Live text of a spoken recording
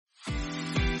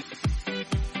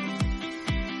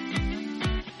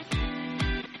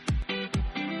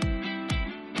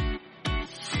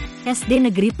SD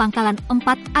Negeri Pangkalan IV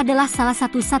adalah salah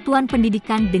satu satuan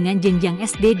pendidikan dengan jenjang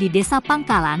SD di Desa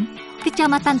Pangkalan,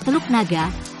 Kecamatan Teluk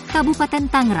Naga, Kabupaten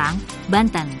Tangerang,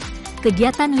 Banten.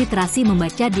 Kegiatan literasi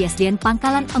membaca di SDN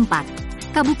Pangkalan IV,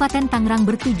 Kabupaten Tangerang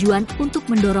bertujuan untuk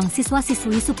mendorong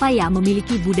siswa-siswi supaya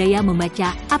memiliki budaya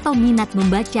membaca atau minat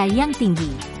membaca yang tinggi.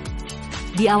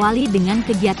 Diawali dengan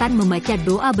kegiatan membaca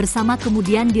doa bersama,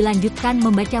 kemudian dilanjutkan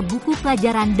membaca buku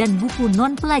pelajaran dan buku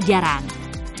non-pelajaran.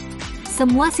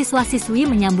 Semua siswa-siswi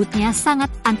menyambutnya sangat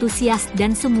antusias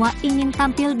dan semua ingin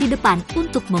tampil di depan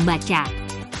untuk membaca.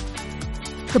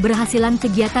 Keberhasilan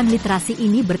kegiatan literasi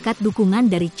ini berkat dukungan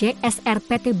dari CSR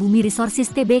PT BUMI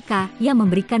ResourceS Tbk yang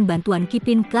memberikan bantuan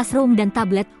Kipin Classroom dan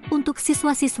tablet untuk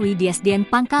siswa-siswi di SDN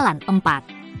Pangkalan IV.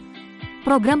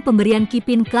 Program pemberian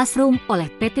Kipin Classroom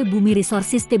oleh PT BUMI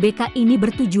ResourceS Tbk ini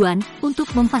bertujuan untuk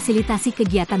memfasilitasi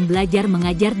kegiatan belajar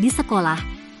mengajar di sekolah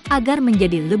agar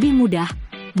menjadi lebih mudah,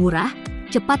 murah,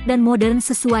 cepat dan modern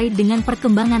sesuai dengan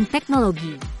perkembangan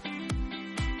teknologi.